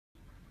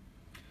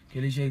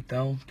Aquele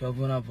jeitão,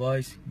 Kelvinho na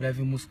voz,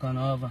 breve música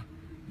nova.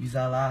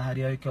 Avisa lá,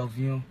 Hariel e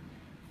Kelvinho.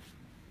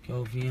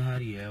 Kelvinho e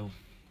Hariel.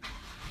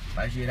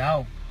 Pra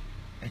geral,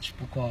 é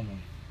tipo como?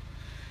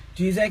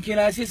 Dizem que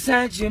nós se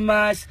sente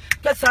mais,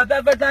 quer saber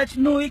a verdade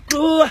nua e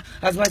crua.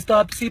 As mais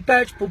top se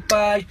perde pro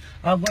pai.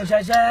 Alguns já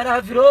era,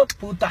 virou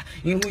puta.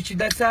 E rush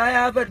dessa é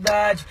a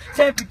verdade.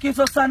 Sempre quis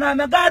ossar na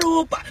minha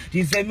garupa.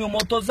 Dizer-me um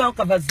motorzão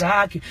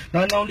Kawasaki.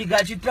 Nós não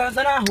liga de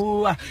transa na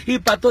rua. E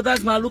pra todas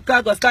as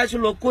malucas gostar de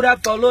loucura,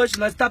 falou hoje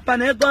nós tá pra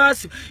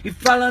negócio. E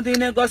falando em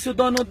negócio, o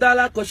dono da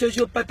Lacoste,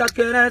 hoje o pai tá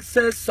querendo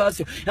ser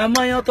sócio. E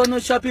amanhã eu tô no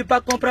shopping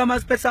pra comprar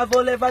umas peças,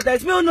 vou levar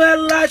 10 mil no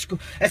elástico.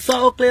 É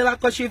só o Clay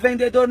Lacoste,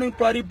 vendedor, não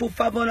implore, por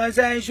favor, nós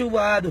é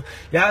enjoado.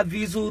 E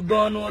avisa o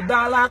dono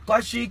da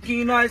Lacoste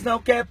que nós não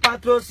quer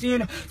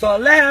patrocínio, só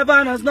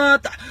leva nas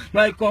notas,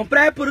 nós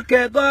comprei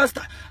porque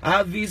gosta.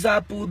 Avisa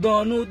pro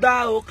dono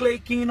da Oakley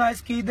que nós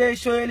que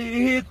deixou ele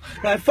rico.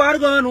 Nós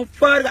forga ou não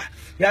forga,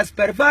 e as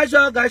pervas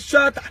joga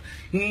xota.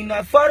 E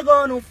nós forga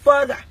ou não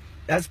forga,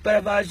 e as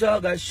pervas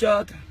joga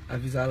xota.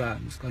 Avisa lá,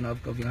 música nova,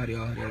 Kelvinho,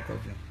 Hariel,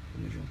 Kelvinho.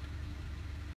 Tamo junto.